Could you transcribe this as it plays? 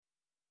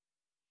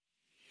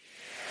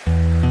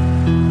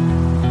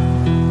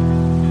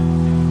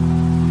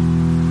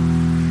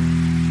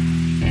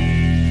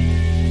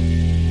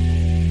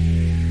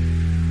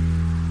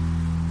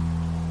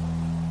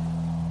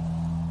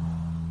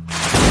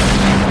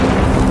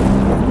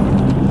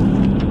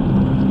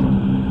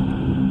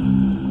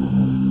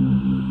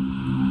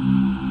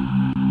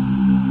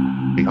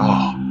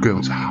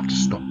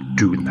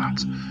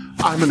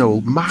am an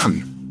old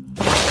man.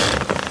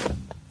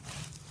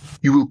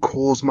 You will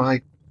cause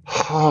my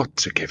heart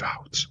to give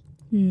out.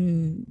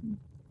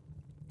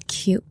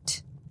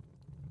 Cute.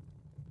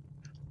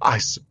 I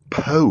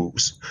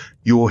suppose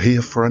you're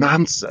here for an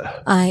answer.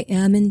 I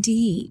am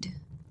indeed.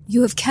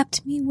 You have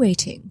kept me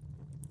waiting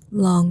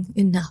long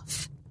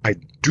enough. I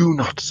do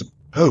not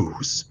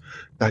suppose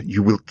that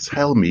you will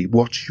tell me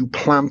what you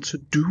plan to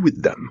do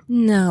with them.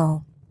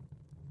 No.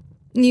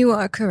 You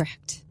are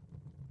correct.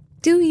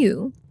 Do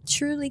you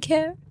truly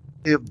care?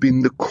 They have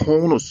been the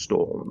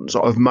cornerstones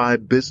of my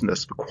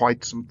business for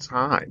quite some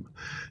time.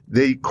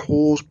 They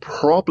cause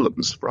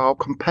problems for our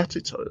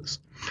competitors.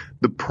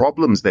 The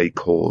problems they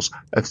cause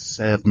have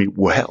served me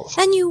well.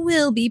 And you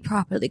will be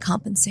properly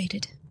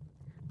compensated.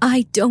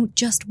 I don't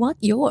just want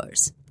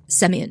yours,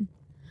 Semyon.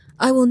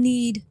 I will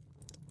need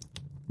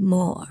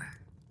more.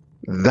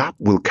 That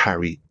will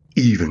carry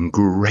even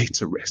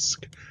greater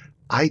risk.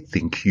 I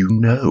think you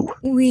know.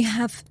 We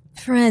have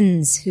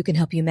friends who can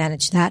help you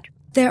manage that.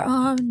 There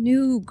are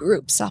new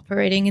groups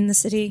operating in the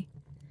city.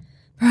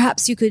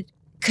 Perhaps you could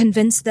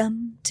convince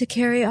them to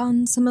carry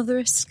on some of the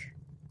risk?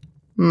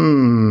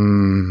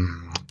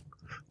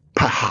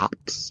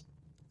 Perhaps.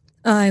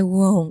 I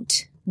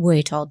won't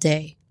wait all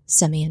day,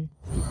 Semyon.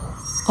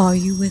 Are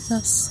you with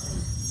us?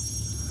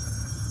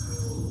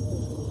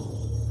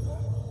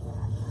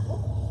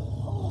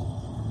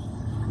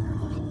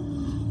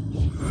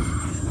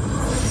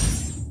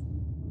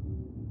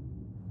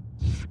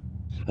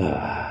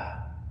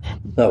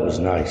 That was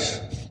nice.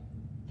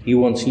 You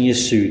wanting your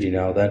sudi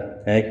now then,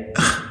 eh?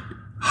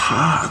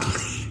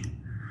 Hardly.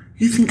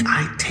 You think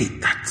I'd take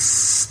that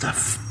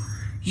stuff?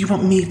 You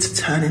want me to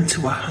turn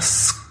into a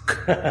husk?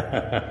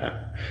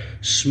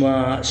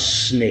 Smart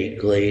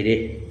snake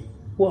lady.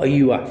 What are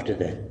you after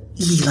then?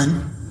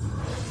 Elon.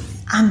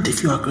 And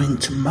if you are going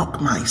to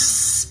mock my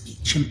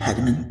speech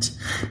impediment,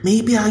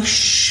 maybe I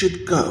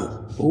should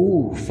go.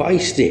 Ooh,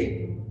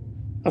 feisty.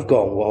 I've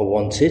gotten what I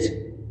wanted.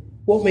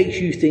 What makes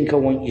you think I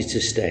want you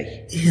to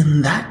stay?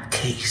 In that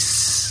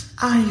case,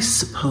 I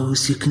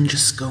suppose you can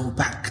just go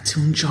back to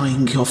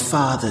enjoying your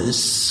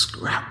father's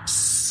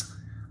scraps.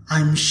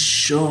 I'm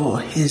sure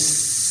his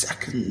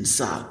seconds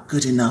are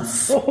good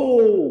enough.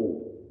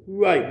 Oh,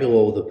 right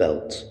below the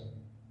belt.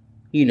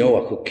 You know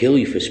I could kill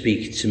you for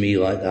speaking to me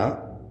like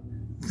that.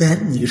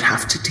 Then you'd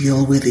have to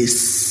deal with his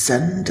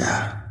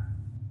sender.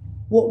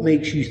 What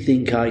makes you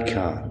think I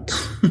can't?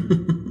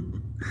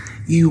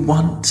 You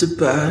want to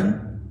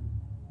burn?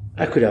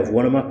 I could have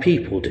one of my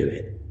people do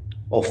it,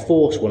 or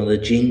force one of the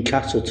Jin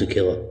cattle to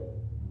kill her.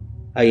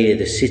 I hear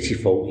the city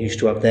folk used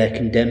to have their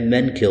condemned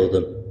men kill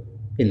them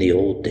in the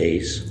old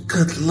days.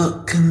 Good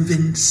luck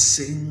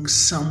convincing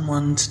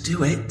someone to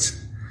do it.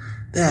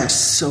 Their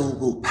soul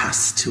will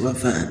pass to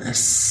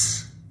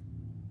Avernus.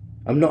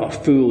 I'm not a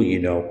fool, you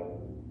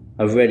know.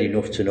 I've read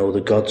enough to know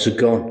the gods are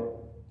gone,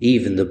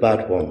 even the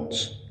bad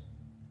ones.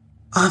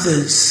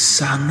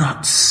 Others are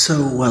not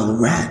so well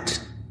read.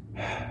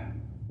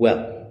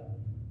 Well,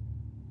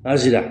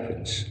 as it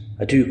happens,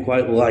 I do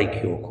quite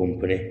like your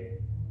company.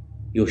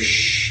 Your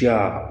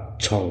sharp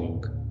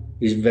tongue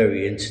is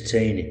very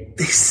entertaining.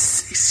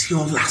 This is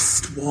your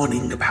last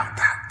warning about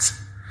that.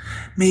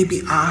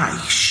 Maybe I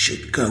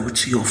should go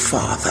to your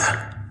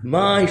father.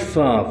 My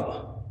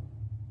father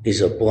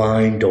is a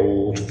blind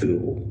old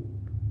fool.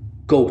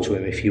 Go to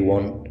him if you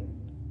want.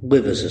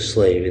 Live as a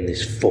slave in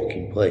this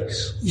fucking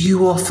place.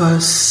 You offer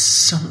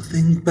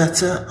something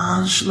better,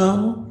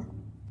 Angelo?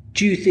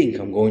 Do you think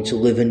I'm going to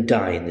live and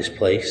die in this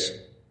place?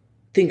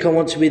 Think I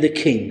want to be the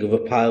king of a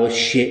pile of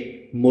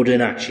shit, mud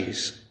and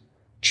ashes?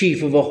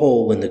 Chief of a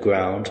hole in the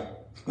ground?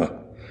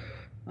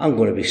 I'm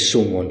going to be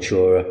someone,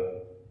 Chora,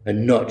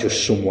 and not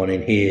just someone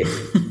in here.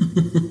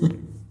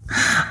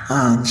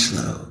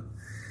 Angelo,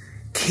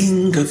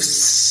 king of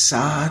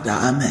Sada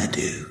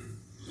Amedu,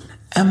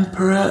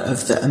 emperor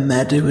of the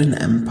Ameduan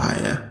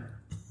Empire.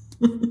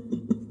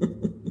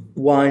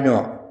 Why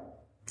not?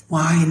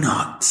 Why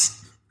not?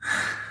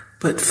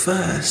 But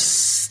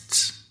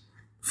first,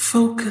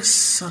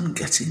 focus on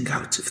getting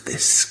out of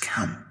this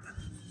camp.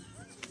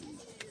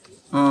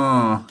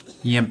 Oh,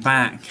 you're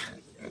back.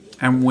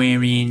 And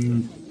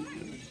wearing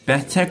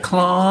better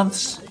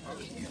clothes?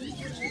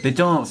 They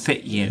don't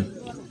fit you.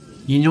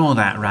 You know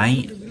that,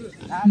 right?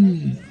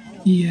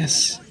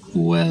 Yes.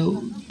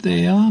 Well,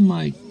 they are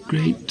my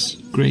great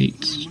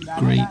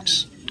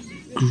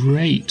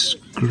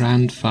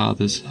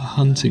grandfather's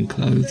hunting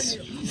clothes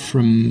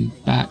from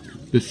back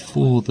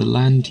before the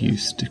land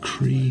use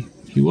decree.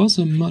 He was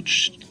a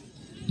much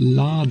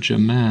larger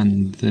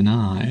man than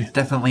I.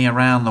 Definitely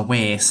around the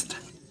waist.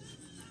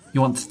 You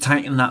want to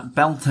tighten that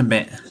belt a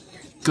bit.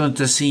 Good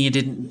to see you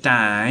didn't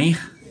die.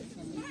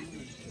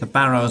 The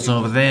barrow's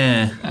over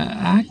there.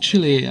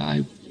 Actually,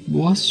 I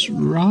was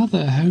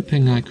rather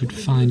hoping I could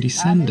find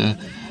Isenda.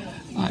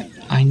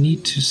 I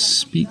need to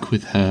speak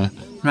with her.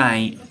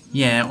 Right,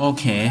 yeah,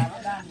 okay.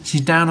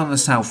 She's down on the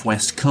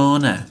southwest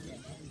corner.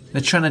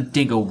 They're trying to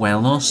dig a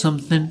well or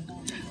something.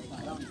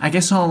 I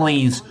guess all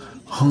these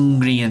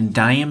hungry and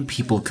dying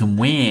people can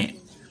wait.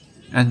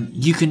 And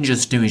you can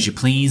just do as you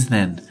please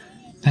then.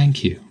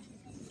 Thank you.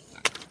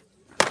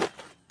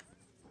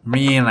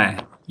 Really?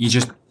 You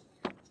just...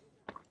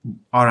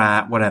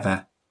 Alright,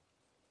 whatever.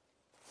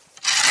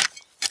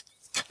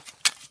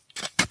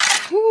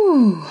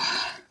 Ooh.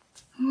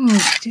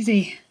 Oh,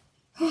 dizzy.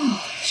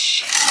 Oh,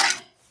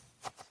 shit.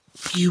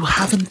 You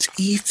haven't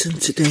eaten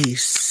today,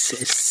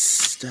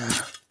 sister.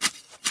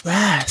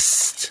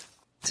 Rest.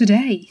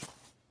 Today?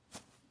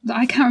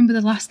 I can't remember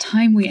the last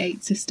time we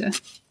ate, sister.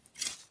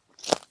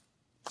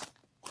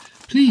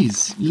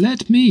 Please,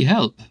 let me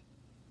help.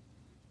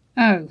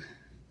 Oh.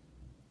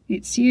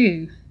 It's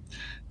you.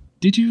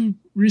 Did you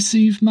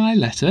receive my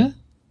letter?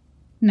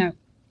 No.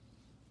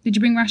 Did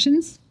you bring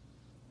rations?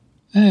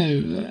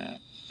 Oh,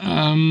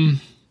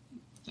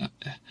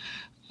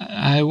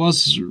 I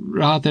was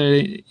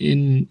rather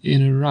in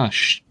a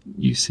rush,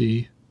 you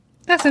see.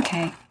 That's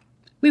okay.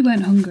 We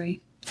weren't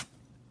hungry.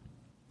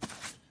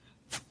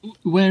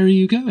 Where are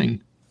you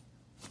going?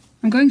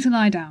 I'm going to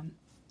lie down.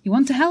 You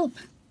want to help?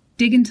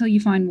 Dig until you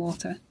find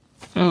water.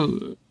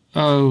 I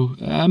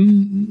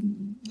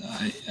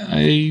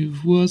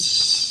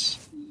was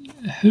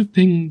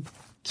hoping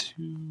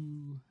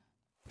to...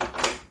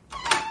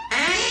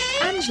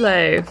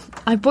 Angelo,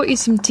 I bought you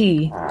some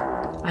tea.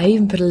 I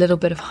even put a little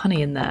bit of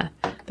honey in there,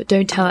 but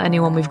don't tell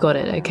anyone we've got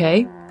it,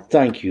 okay?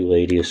 Thank you,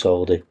 Lady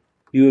Isolde.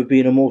 You have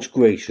been a most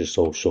gracious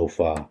host so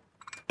far.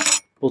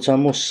 But I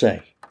must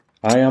say,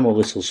 I am a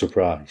little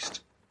surprised.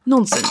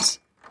 Nonsense.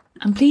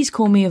 And please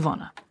call me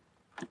Ivana.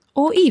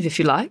 Or Eve, if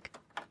you like.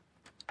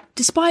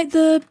 Despite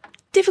the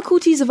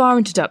difficulties of our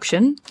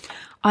introduction,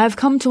 I have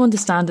come to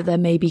understand that there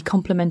may be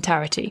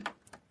complementarity.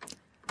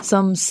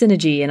 Some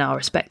synergy in our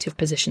respective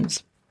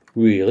positions.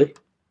 Really?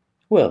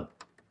 Well,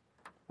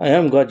 I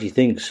am glad you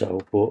think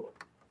so, but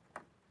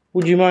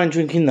would you mind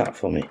drinking that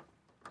for me?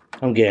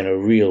 I'm getting a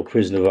real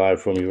prisoner vibe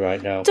from you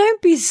right now.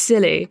 Don't be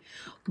silly.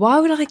 Why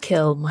would I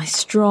kill my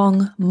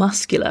strong,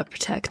 muscular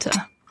protector?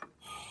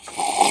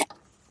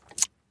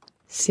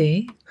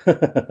 See?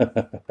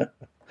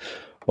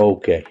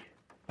 Okay,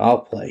 I'll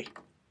play.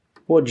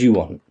 What do you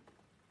want?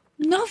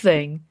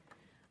 Nothing.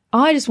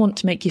 I just want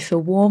to make you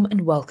feel warm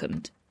and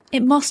welcomed.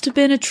 It must have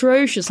been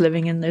atrocious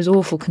living in those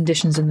awful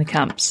conditions in the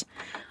camps.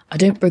 I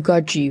don't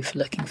begrudge you for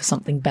looking for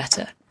something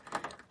better.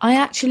 I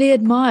actually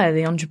admire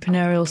the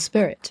entrepreneurial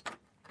spirit.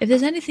 If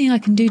there's anything I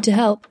can do to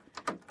help,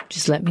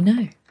 just let me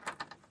know.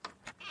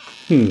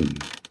 In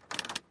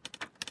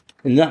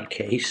that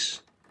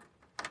case,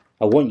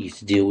 I want you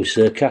to deal with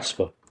Sir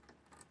Caspar.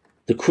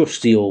 The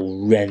crusty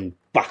old wren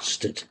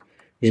bastard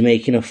is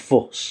making a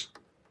fuss,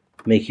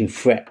 making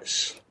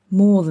threats.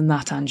 More than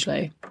that,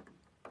 Angelo.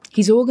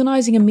 He's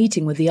organising a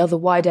meeting with the other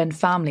Wide End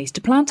families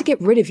to plan to get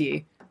rid of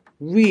you.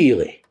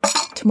 Really?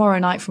 Tomorrow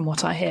night, from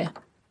what I hear.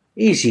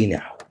 Is he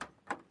now?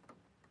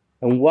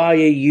 And why are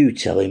you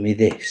telling me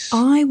this?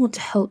 I want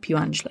to help you,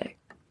 Angelo.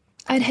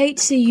 I'd hate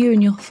to see you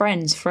and your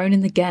friends thrown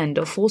in the Gend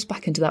or forced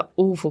back into that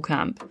awful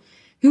camp.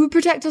 Who would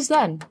protect us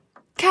then?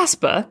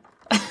 Caspar?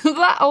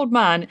 That old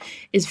man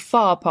is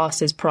far past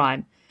his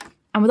prime.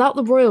 And without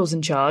the royals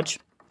in charge,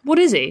 what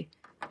is he?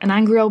 An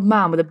angry old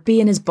man with a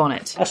bee in his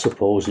bonnet. I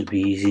suppose it'd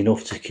be easy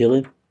enough to kill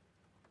him.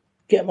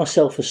 Get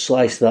myself a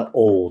slice of that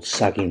old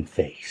sagging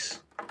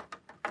face.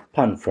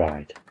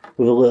 Pan-fried,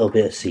 with a little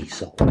bit of sea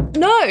salt.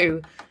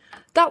 No!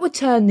 That would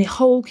turn the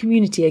whole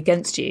community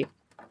against you.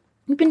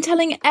 We've been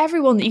telling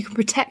everyone that you can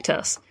protect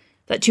us,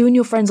 that you and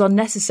your friends are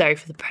necessary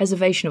for the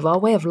preservation of our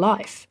way of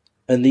life.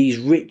 And these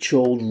rich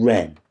old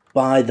wren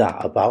buy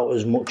that about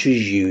as much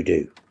as you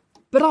do.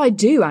 But I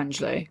do,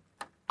 Angelo.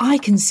 I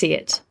can see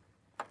it.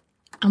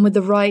 And with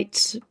the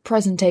right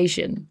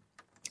presentation,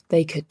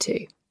 they could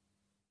too.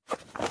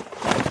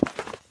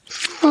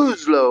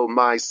 Fuslo,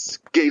 my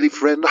scaly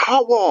friend,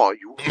 how are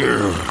you?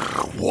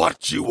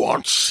 What you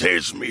want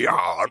says me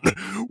on.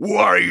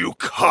 Why you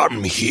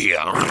come here?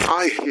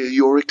 I hear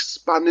you're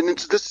expanding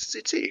into the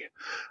city.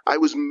 I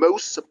was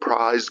most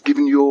surprised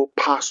given your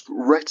past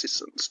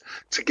reticence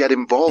to get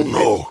involved.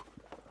 No,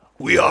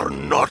 we are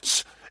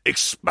not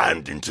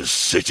expanding to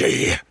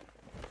city.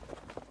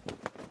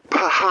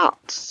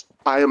 Perhaps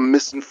I am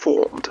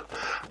misinformed.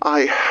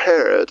 I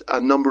heard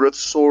a number of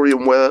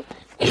Saurian were...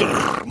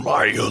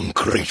 My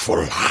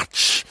ungrateful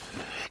hatch.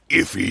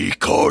 If he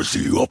cause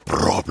you a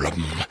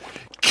problem,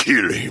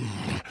 kill him.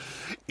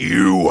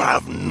 You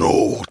have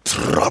no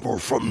trouble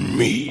from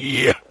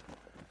me.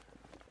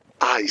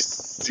 I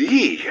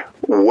see.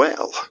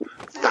 Well,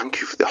 thank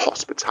you for the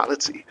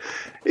hospitality.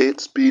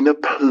 It's been a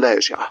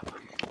pleasure,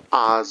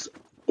 as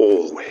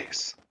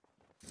always.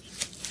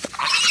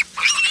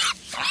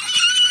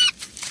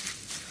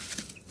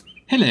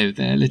 Hello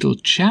there, little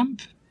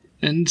champ.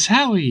 And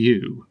how are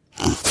you?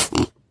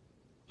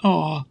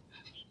 Oh,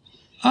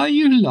 are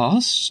you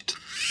lost?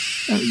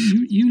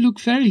 You look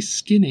very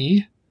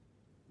skinny.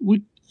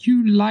 Would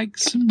you like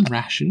some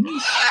rations?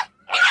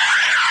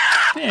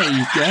 There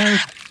you go.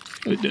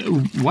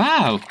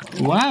 Wow,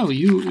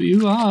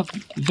 you are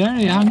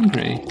very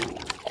hungry.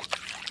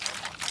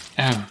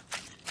 Oh,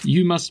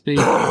 you must be...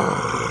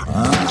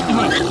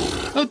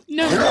 Oh, Oh,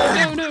 no.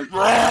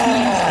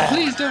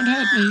 Please don't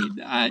hurt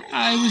me.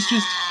 I was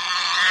just...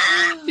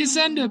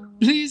 Isenda,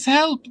 please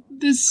help.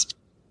 This...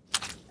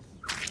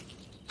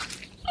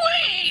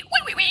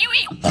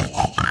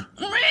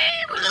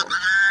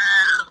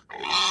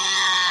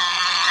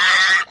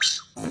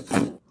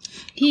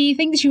 He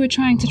thinks you were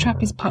trying to trap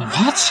his pup.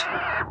 What?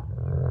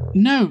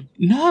 No.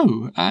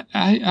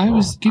 I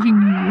was giving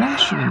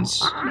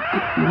rations.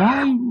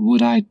 Why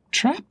would I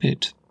trap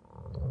it?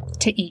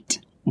 To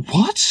eat.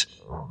 What?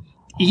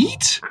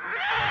 Eat?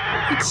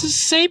 It's a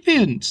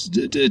sapient,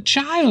 a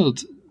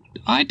child.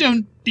 I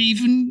don't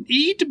even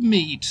eat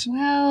meat.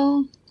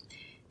 Well,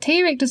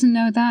 Tariq doesn't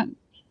know that.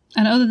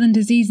 And other than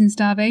disease and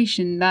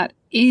starvation, that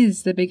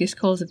is the biggest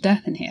cause of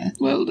death in here.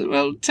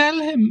 Well, tell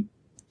him.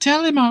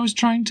 Tell him I was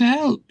trying to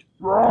help.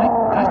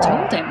 I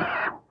told him.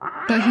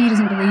 But he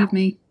doesn't believe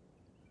me.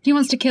 He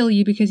wants to kill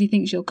you because he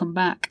thinks you'll come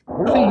back.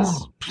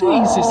 Please,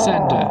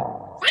 Isenda.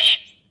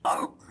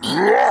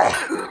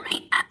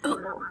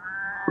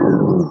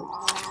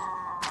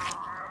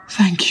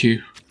 Thank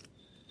you.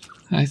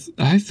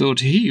 I thought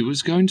he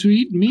was going to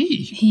eat me.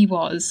 He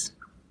was.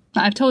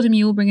 But I've told him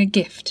you will bring a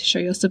gift to show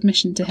your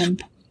submission to him.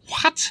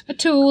 What? A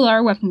tool or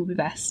a weapon will be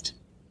best.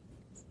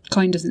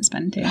 Coin doesn't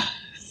spend here.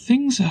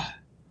 Things are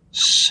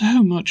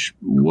so much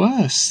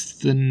worse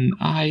than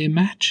I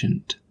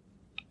imagined.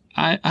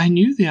 I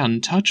knew the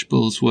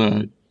Untouchables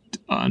were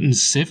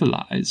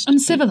uncivilized.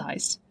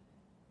 Uncivilized?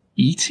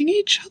 Eating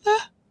each other?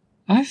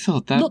 I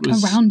thought that was...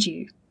 was... Look around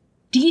you.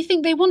 Do you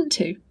think they want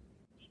to?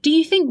 Do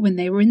you think when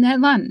they were in their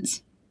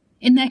lands,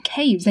 in their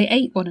caves, they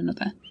ate one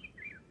another?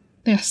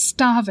 They are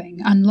starving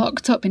and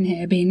locked up in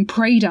here, being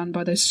preyed on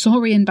by those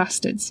Saurian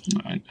bastards.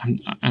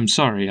 I'm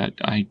sorry,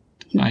 I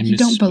You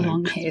don't misspoke.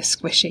 belong here,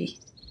 Squishy.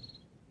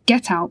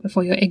 Get out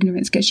before your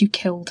ignorance gets you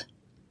killed.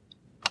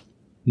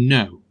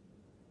 No.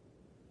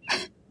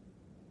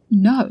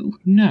 No?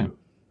 No.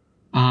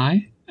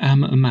 I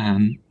am a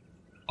man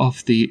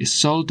of the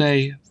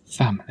Isolde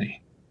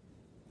family.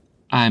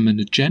 I am a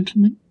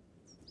gentleman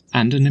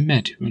and an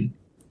Imeduan.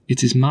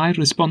 It is my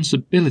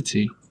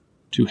responsibility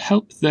to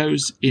help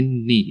those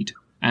in need,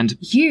 and...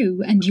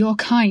 You and your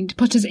kind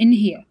put us in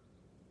here.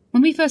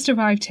 When we first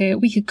arrived here,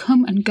 we could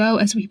come and go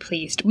as we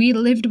pleased. We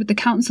lived with the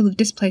Council of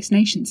Displaced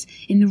Nations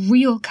in the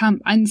real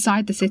camp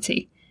inside the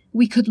city.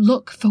 We could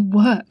look for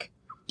work.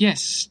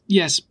 Yes,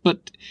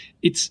 but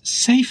it's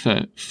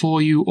safer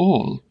for you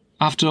all,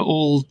 after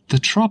all the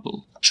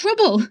trouble.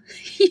 Trouble?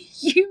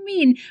 You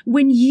mean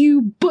when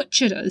you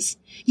butchered us?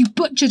 You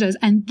butchered us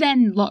and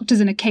then locked us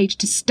in a cage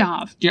to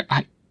starve? Yeah,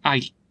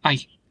 I...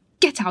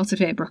 Get out of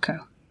here,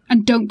 Brucko,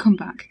 and don't come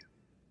back.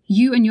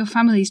 You and your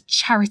family's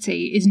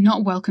charity is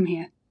not welcome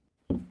here.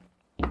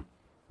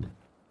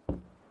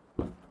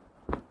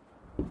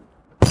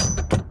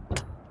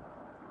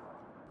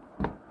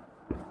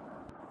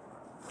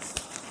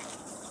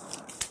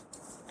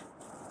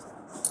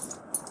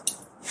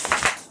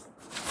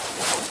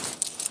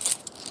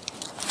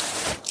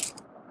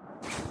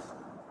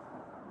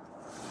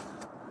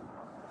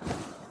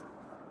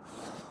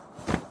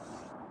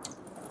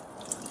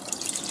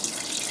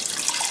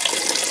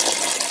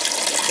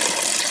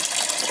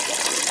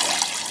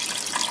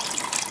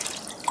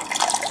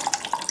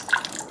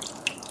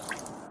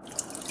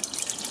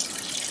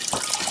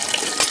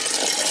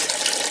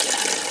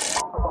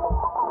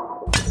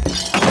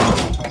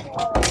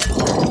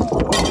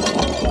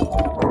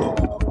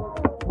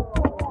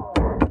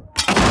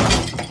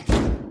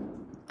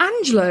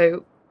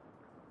 Angelo,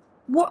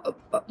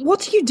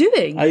 what are you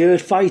doing? I heard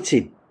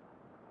fighting.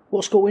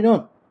 What's going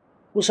on?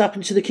 What's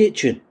happened to the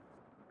kitchen?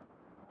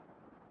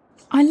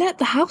 I let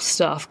the house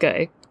staff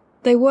go.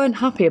 They weren't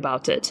happy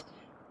about it.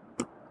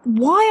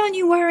 Why aren't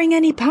you wearing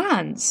any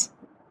pants?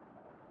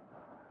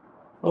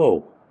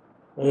 Oh,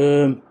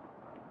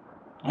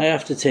 I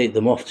have to take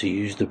them off to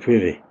use the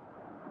privy.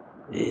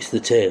 It's the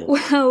tail.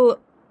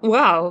 Well,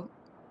 wow.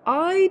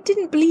 I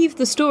didn't believe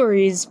the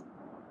stories,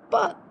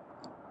 but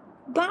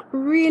that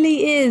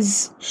really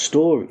is...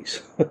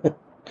 Stories?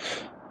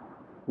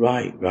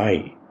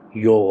 Right.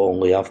 You'll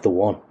only have the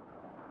one.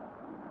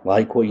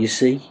 Like what you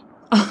see?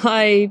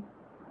 I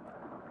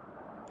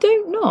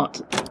don't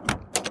not.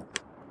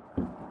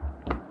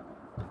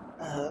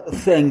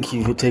 Thank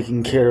you for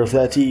taking care of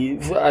that,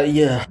 Eve.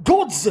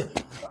 Gods!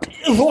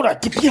 Aurora,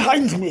 get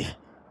behind me!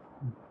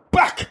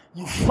 Back,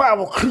 you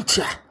foul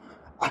creature!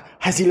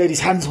 Has he laid his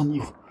hands on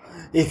you?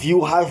 If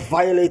you have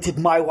violated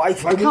my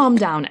wife, I will... Calm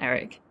down,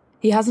 Eric.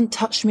 He hasn't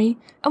touched me.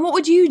 And what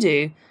would you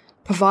do?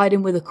 Provide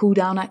him with a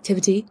cool-down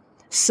activity?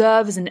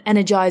 Serve as an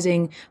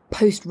energizing,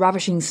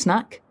 post-ravishing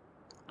snack?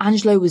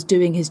 Angelo was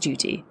doing his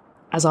duty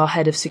as our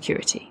head of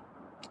security.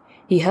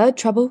 He heard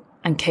trouble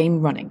and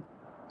came running.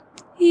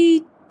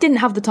 He didn't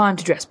have the time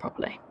to dress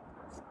properly.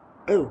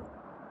 In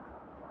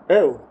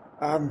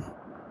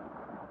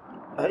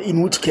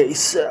which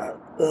case,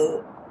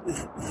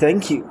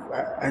 thank you,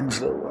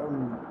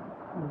 Angelo.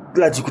 I'm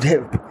glad you could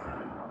help.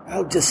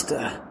 I'll just,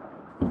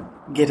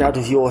 get out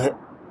of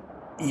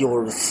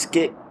your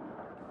escape.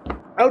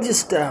 I'll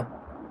just,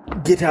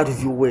 get out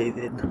of your way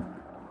then.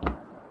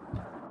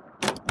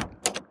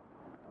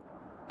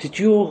 Did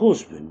your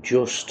husband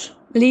just...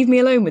 Leave me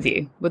alone with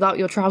you, without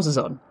your trousers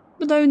on,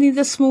 with only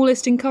the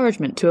smallest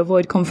encouragement to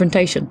avoid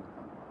confrontation?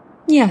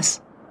 Yes.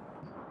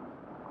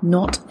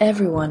 Not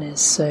everyone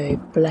is so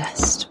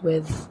blessed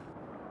with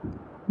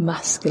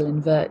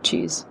masculine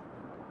virtues.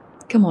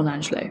 Come on,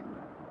 Angelo.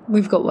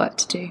 We've got work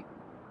to do.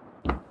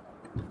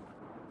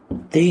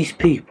 These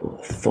people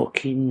are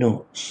fucking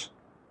nuts.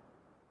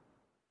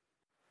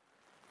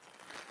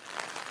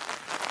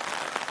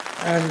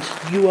 And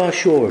you are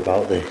sure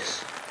about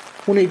this?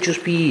 Wouldn't it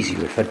just be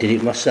easier if I did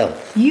it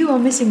myself? You are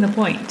missing the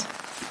point.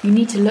 You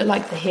need to look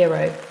like the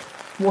hero.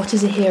 What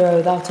is a hero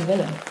without a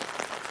villain?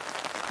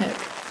 Look,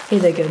 here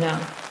they go now.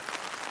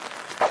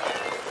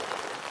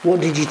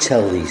 What did you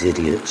tell these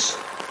idiots?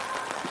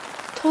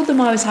 Told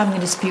them I was having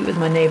a dispute with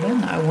my neighbour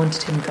and that I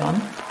wanted him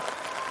gone.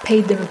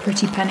 Paid them a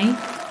pretty penny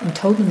and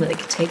told them that they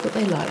could take what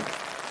they like.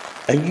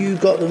 And you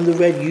got them the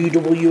red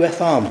UWF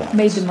armband?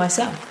 Made them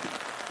myself.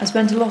 I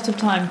spent a lot of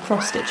time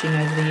cross-stitching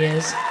over the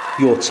years.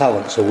 Your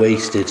talents are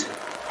wasted.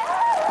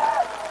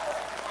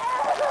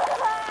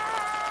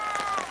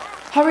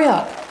 Hurry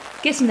up.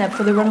 Get in there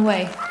before they run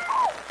away.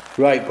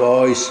 Right,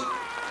 boys.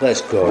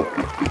 Let's go.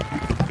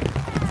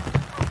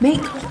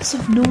 Make lots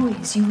of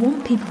noise. You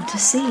want people to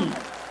see.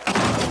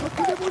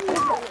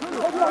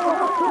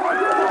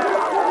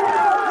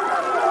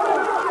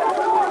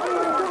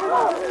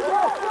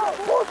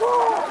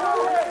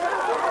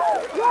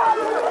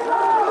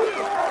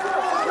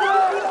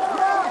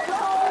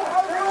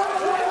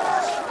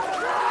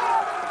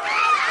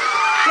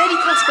 Lady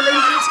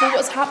Casper,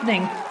 what's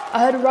happening? I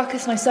heard a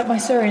ruckus and I sent my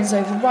Surians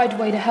over right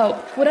away to help.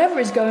 Whatever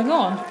is going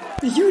on.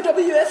 The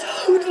UWF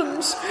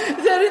hoodlums.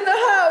 They're in the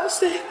house.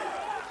 They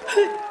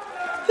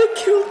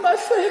killed my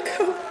fair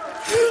coat.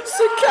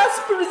 Sir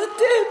Casper is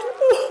dead.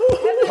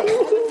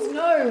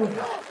 No,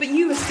 but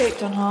you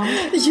escaped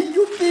unharmed.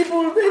 You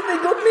people, they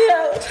got me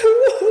out.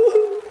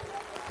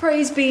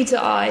 Praise be to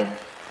I.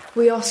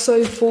 We are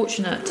so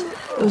fortunate.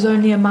 It was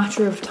only a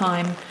matter of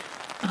time.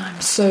 And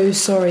I'm so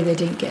sorry they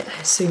didn't get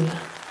there sooner.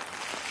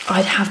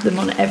 I'd have them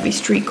on every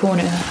street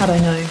corner had I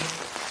known.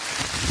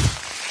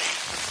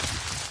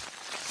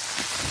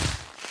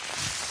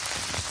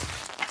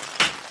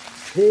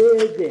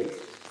 Hear this.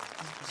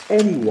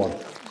 Anyone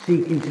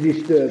seeking to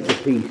disturb the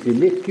peace in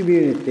this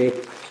community,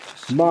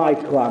 my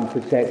clan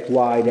protects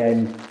Wide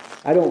End.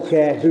 I don't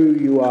care who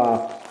you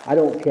are. I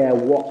don't care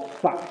what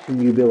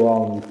faction you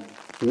belong.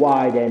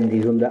 Wide End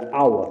is under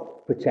our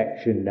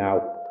protection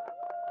now.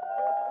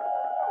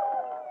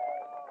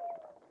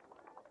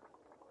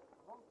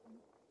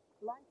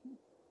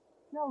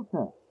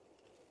 Shelter.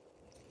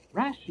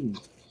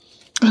 Rations.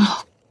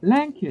 Oh,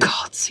 Blankets.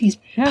 God, he's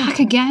back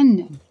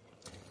again.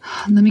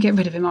 Let me get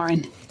rid of him,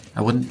 Orin.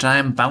 I wouldn't try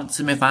and bounce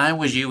him if I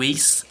was you,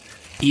 East.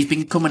 He's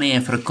been coming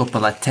here for a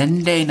couple of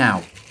 10-day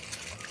now.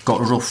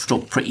 Got roughed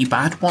up pretty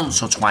bad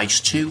once or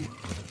twice too.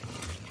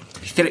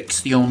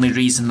 Thrick's the only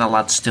reason the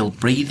lad's still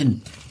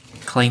breathing.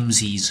 Claims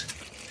he's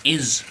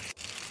is.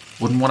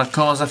 Wouldn't want to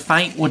cause a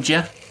fight, would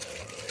you?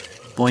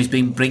 Boy's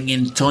been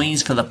bringing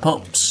toys for the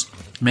pups.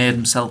 Made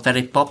himself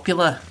very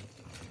popular.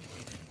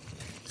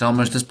 He's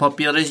almost as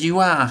popular as you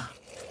are.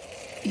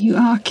 You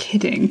are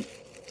kidding.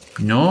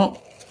 No,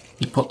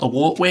 he put the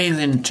walkways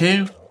in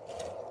too.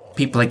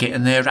 People are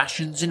getting their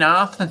rations in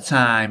half the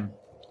time.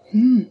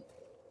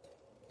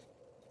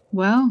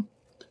 Well,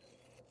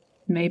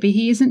 maybe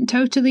he isn't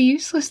totally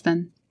useless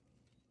then.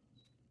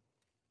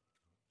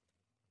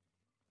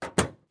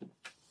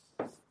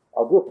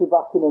 I'll just be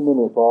back in a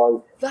minute,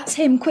 boys. That's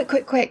him. Quick.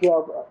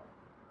 Yeah,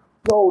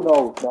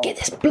 no. Get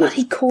this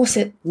bloody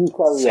corset. You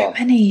carry so on.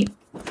 many.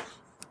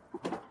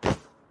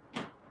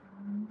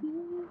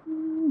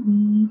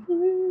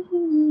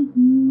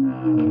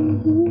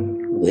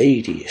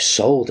 Lady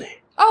Isolde.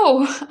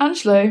 Oh,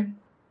 Angelo.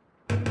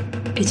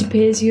 It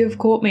appears you have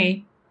caught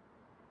me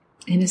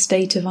in a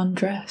state of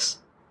undress.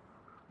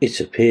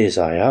 It appears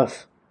I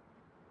have.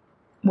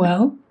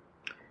 Well,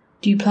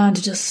 do you plan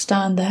to just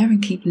stand there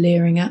and keep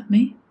leering at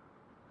me?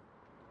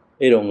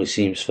 It only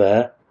seems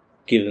fair,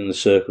 given the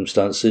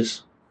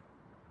circumstances.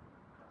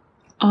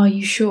 Are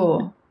you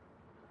sure?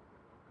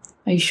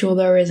 Are you sure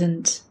there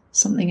isn't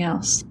something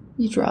else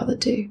you'd rather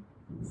do?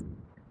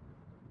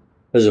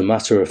 As a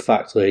matter of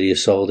fact, Lady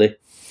Isolde,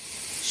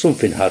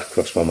 something had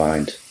crossed my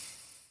mind.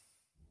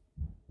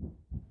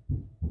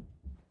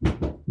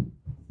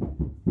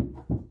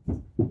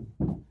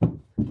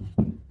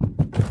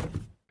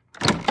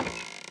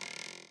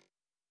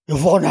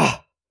 Yvonne,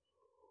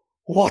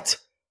 what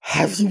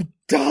have you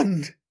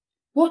done?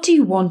 What do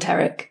you want,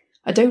 Eric?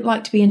 I don't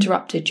like to be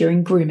interrupted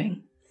during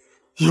grooming.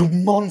 You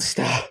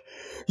monster!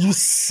 You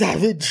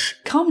savage!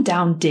 Calm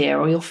down, dear,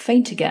 or you'll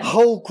faint again.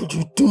 How could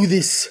you do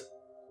this?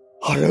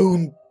 Our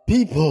own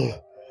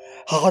people,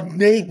 our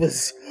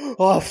neighbours,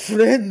 our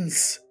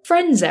friends.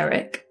 Friends,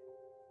 Eric?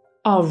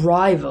 Our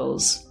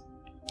rivals.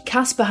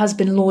 Casper has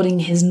been lording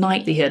his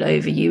knightlyhood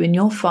over you and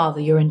your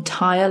father your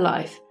entire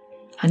life,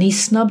 and he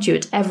snubbed you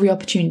at every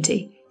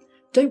opportunity.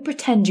 Don't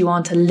pretend you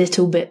aren't a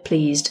little bit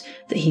pleased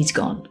that he's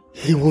gone.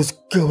 He was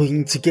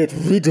going to get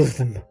rid of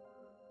them.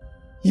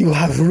 You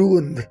have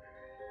ruined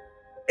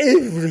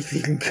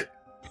everything.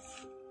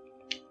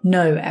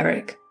 No,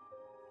 Eric.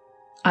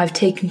 I've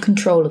taken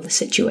control of the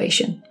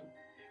situation.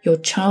 Your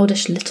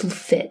childish little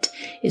fit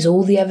is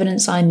all the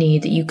evidence I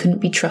need that you couldn't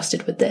be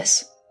trusted with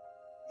this.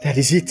 That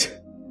is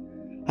it.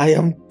 I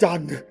am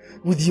done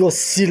with your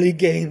silly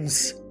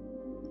games.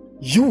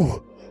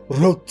 You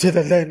wrote to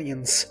the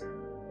Lernians,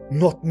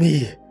 not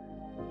me.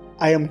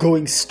 I am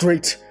going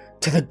straight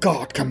to the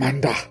guard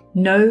commander.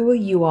 No,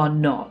 you are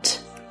not.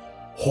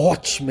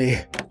 Watch me.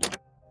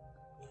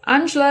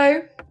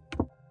 Angelo!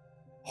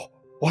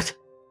 What?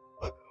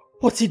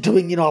 What's he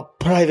doing in our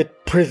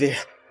private privy?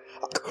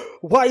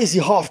 Why is he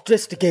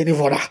half-dressed again,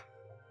 Ivona?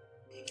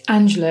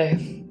 Angelo.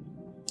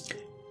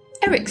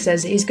 Eric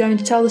says he's going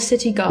to tell the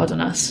city guard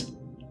on us.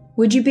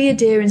 Would you be a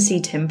dear and see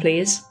to him,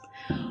 please?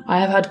 I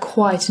have had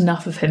quite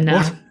enough of him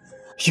now.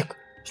 What?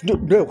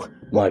 No.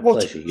 My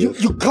pleasure,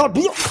 You can't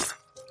be...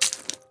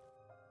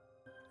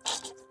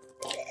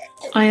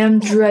 I am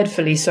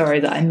dreadfully sorry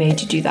that I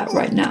made you do that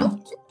right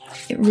now.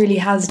 It really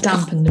has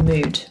dampened the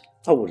mood.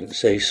 I wouldn't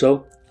say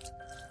so.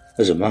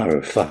 As a matter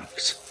of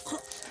fact,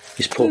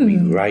 he's put me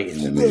right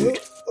in the mood.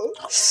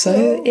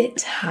 So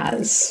it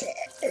has.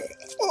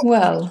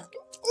 Well,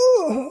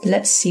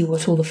 let's see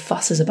what all the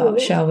fuss is about,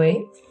 shall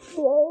we?